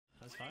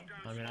It's fine.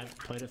 I mean, I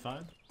played it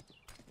fine.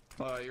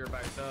 Oh, you're by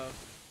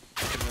yourself.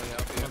 I can really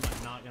help you. I'm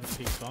not gonna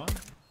peek spawn.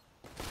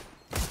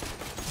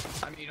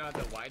 I mean, you don't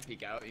have to wide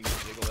peek out. You can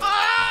jiggle it.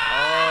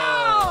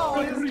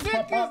 Oh! His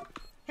dick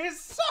is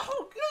so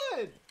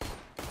good!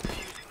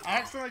 I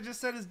accidentally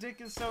just said his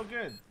dick is so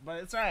good,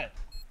 but it's alright.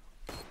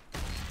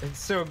 It's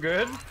so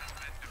good?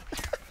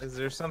 Is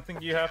there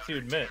something you have to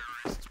admit?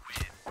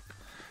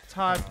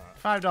 Todd,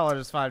 $5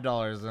 is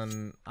 $5,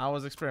 and I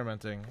was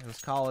experimenting. It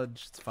was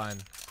college, it's fine.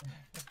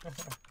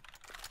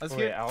 Let's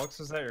Wait, get... Alex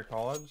was at your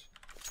college?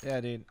 Yeah,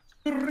 dude.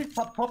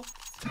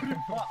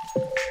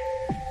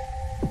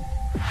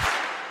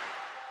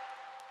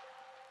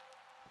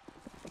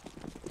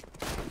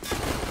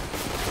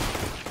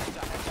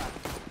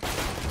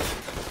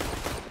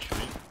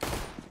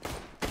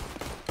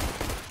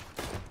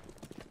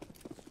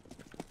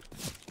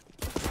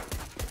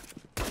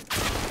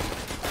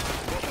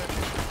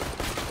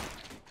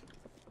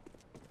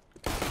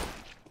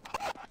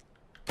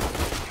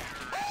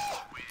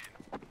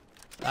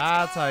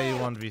 That's how you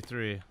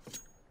 1v3.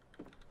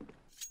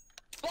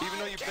 Even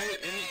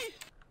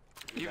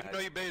though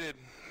you baited,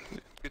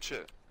 good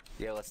shit.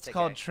 Yeah, let's It's take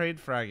called it. trade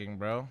fragging,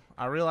 bro.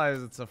 I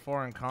realize it's a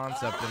foreign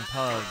concept in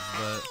pubs,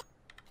 but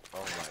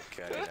Oh my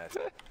god.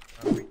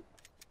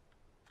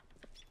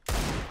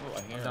 Oh,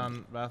 I hear I'm him.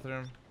 down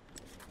bathroom.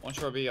 One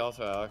short B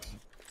also, Alex.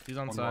 He's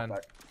on side.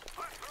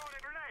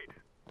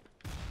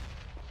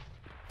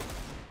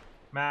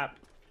 Map.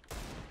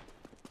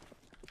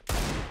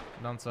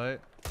 Down site.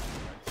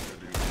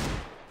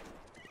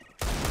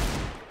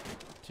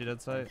 Two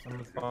dead site.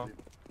 Someone's bomb.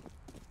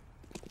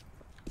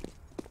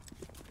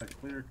 That's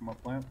clear, come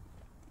up plant.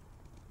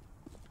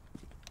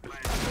 Go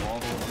all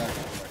the way back.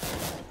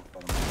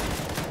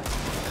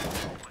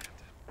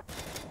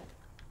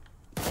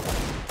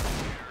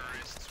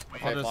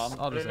 Okay, Plum.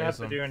 I'll I just didn't have ace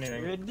to him. do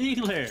anything. You're a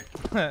dealer.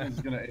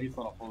 He's gonna ace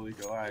on a full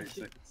ego. Alright,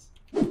 6.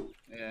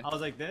 Yeah. I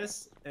was like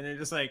this, and it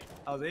just like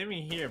I was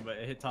aiming here, but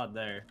it hit Todd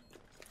there.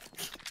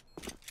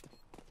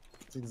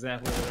 It's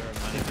exactly what it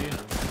reminded me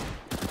of.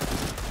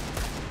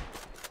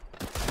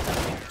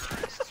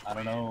 I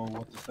don't know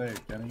what to say,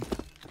 Kenny.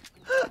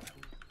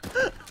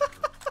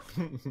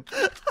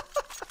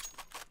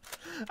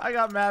 I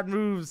got mad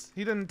moves.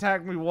 He didn't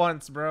tag me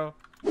once, bro.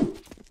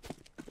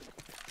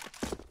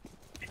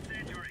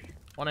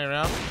 One A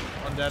ramp,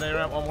 one dead A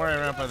ramp, one more A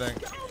ramp, I think.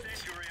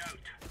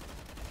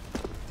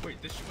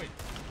 Wait, this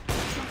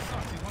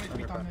sucks. He's 1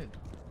 HP top mid.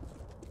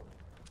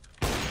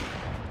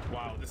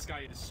 Wow, this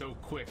guy is so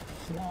quick.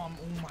 Flom,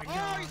 oh my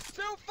god. Oh, he's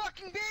so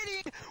fucking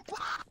baiting!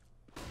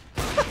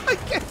 I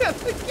can't.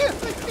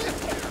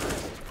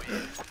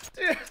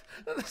 Dude,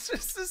 that's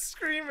just a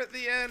scream at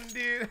the end,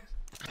 dude.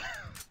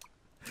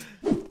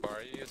 Why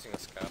are you using a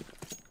scout?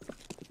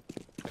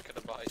 I could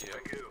have bought you.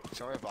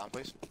 Show me a bomb,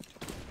 please.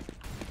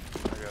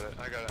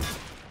 I got it.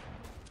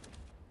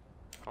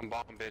 I'm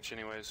bomb bitch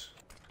anyways.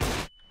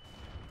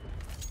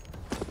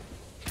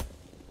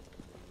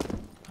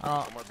 Oh,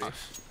 One more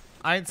beef.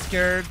 I ain't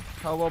scared.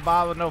 Hello,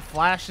 Bob with no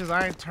flashes.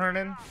 I ain't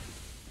turning.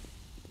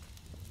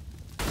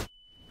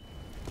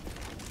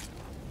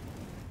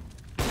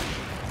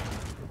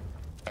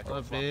 What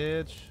a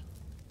bitch.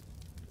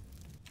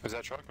 Is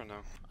that truck or no?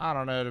 I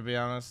don't know, to be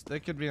honest. They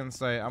could be in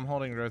sight. I'm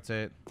holding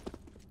rotate.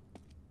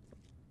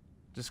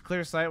 Just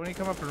clear sight when you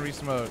come up and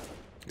re-smoke.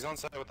 He's on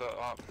site with the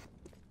op.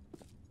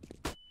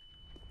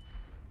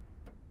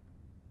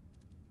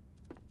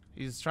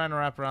 He's trying to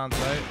wrap around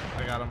sight.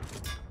 I got him.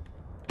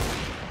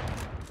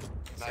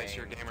 Nice,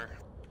 you're a gamer.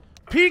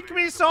 Peek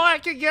me so I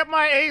can get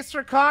my ace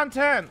for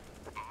content.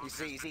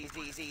 Easy.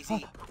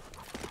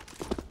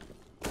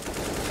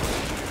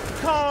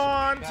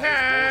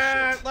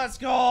 Content. Let's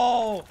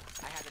go.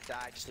 I had to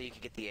die just so you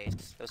could get the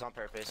ace. It was on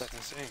purpose. That's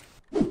insane.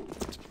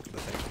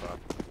 Thanks, Bob.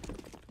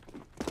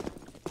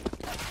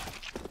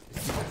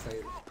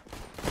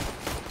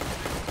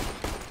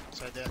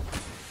 So dead.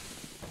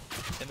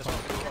 In this one.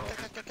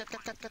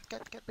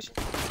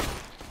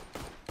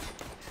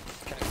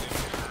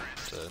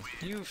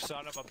 You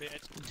son of a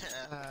bitch.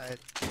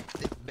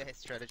 The best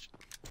strategy.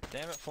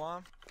 Damn it,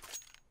 Flom.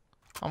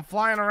 I'm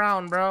flying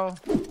around, bro.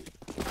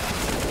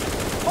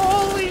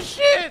 Holy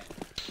shit!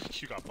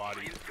 You got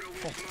bodied.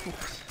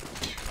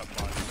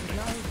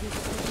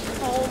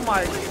 Oh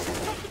my.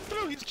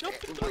 He's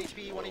jumping through. 1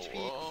 HP, 1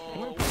 HP.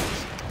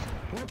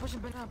 Push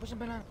him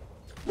back.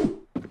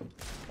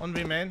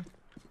 1v main.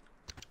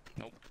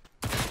 Nope.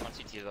 On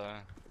CT though.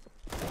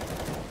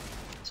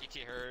 CT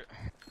hurt.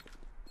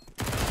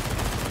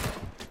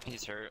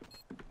 He's hurt.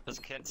 There's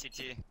a kid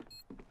CT.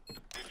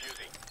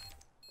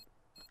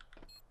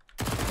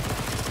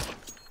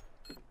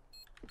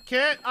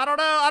 Kit, I don't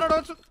know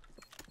what to...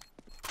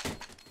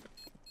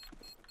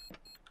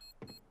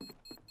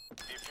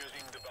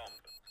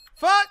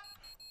 Fuck!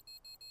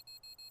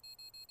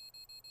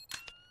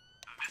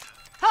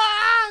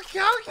 Ah!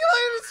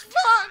 Calculated as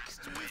fuck!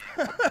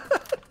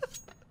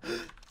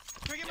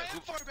 Bring him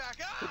M4 back.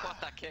 Who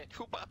bought that kid?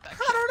 Who bought that kid?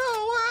 I don't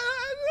know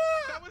what...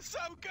 That was so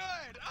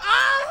good.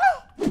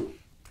 Ah!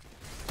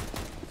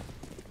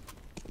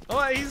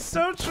 Oh, he's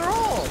so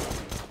troll!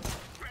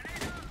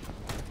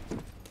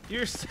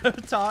 You're so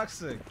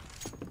toxic.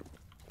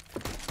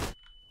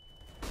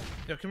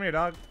 Yo, come here,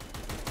 dog.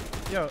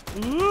 Yo,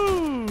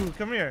 ooh,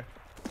 come here.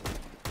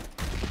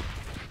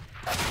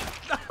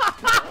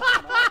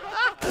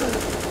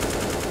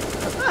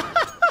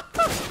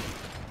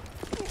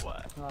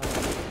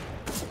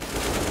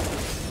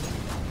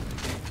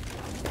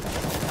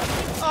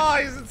 Oh,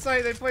 he's in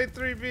sight. They played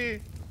 3B.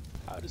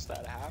 How does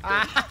that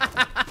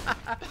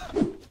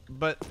happen?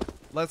 But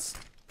let's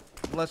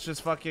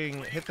just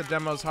fucking hit the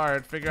demos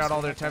hard, figure out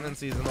all their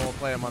tendencies, and then we'll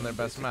play them on their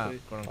best map,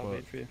 quote I'll unquote.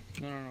 wait for you.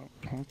 No.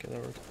 Okay,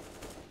 that works.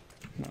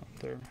 No,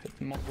 they're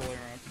hitting multiple layer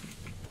rounds.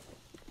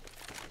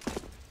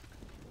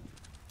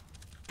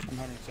 I'm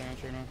hunting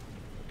sandwich right now.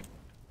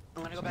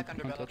 I'm gonna go back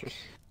under belt. Tetris.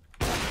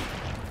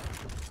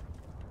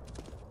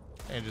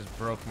 And just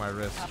broke my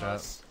wrist,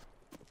 chat.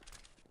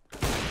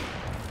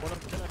 One up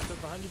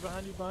connected.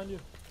 Behind you.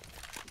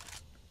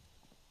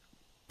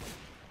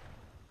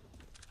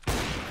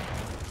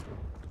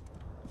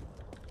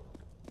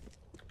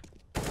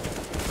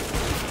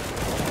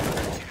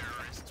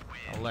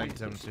 I legged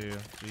him too.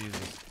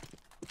 Jesus.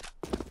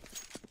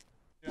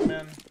 Yeah,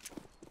 man.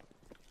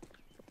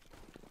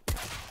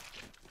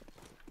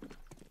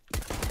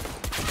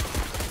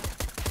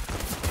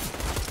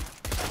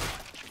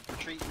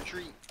 Retreat.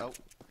 Oh.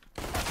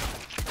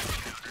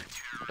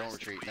 Don't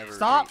retreat, never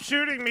Stop retreat.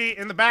 shooting me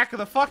in the back of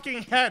the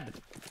fucking head!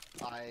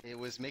 I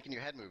was making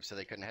your head move so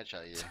they couldn't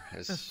headshot you. It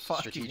was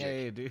Fucking strategic.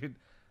 A, dude.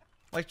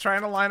 Like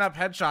trying to line up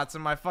headshots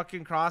and my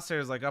fucking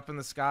crosshairs like up in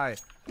the sky.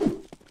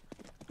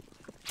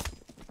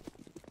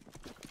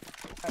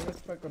 I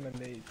respect on the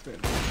nade, too.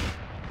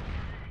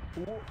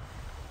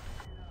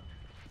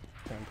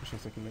 I'm pushing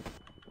second mid.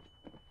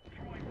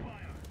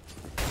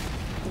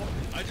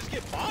 I just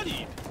get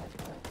bodied.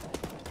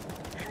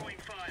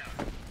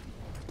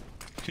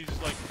 He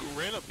just like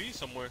ran up B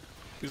somewhere.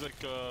 He's like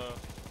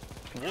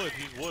wood.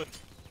 He's wood.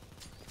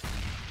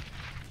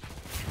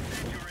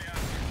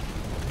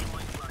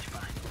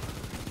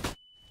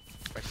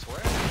 I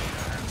swear.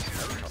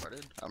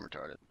 I'm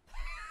retarded.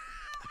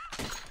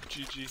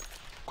 GG.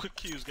 Quick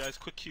Qs, guys.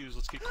 Quick Qs.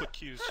 Let's get quick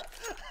Qs.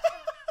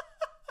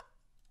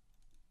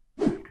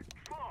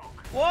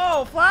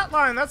 Whoa,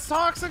 flatline! That's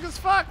toxic as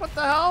fuck! What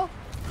the hell?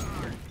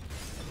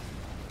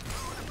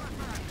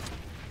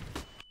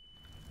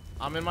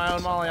 I'm in my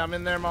own molly. I'm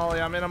in their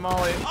molly. I'm in a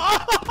molly.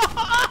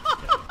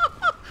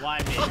 Why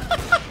me?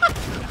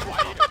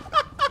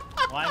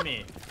 Why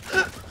me?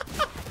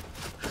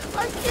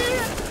 I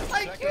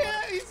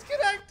can't! He's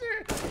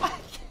connector! I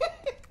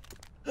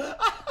can't!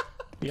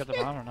 You got the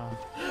bomb or not?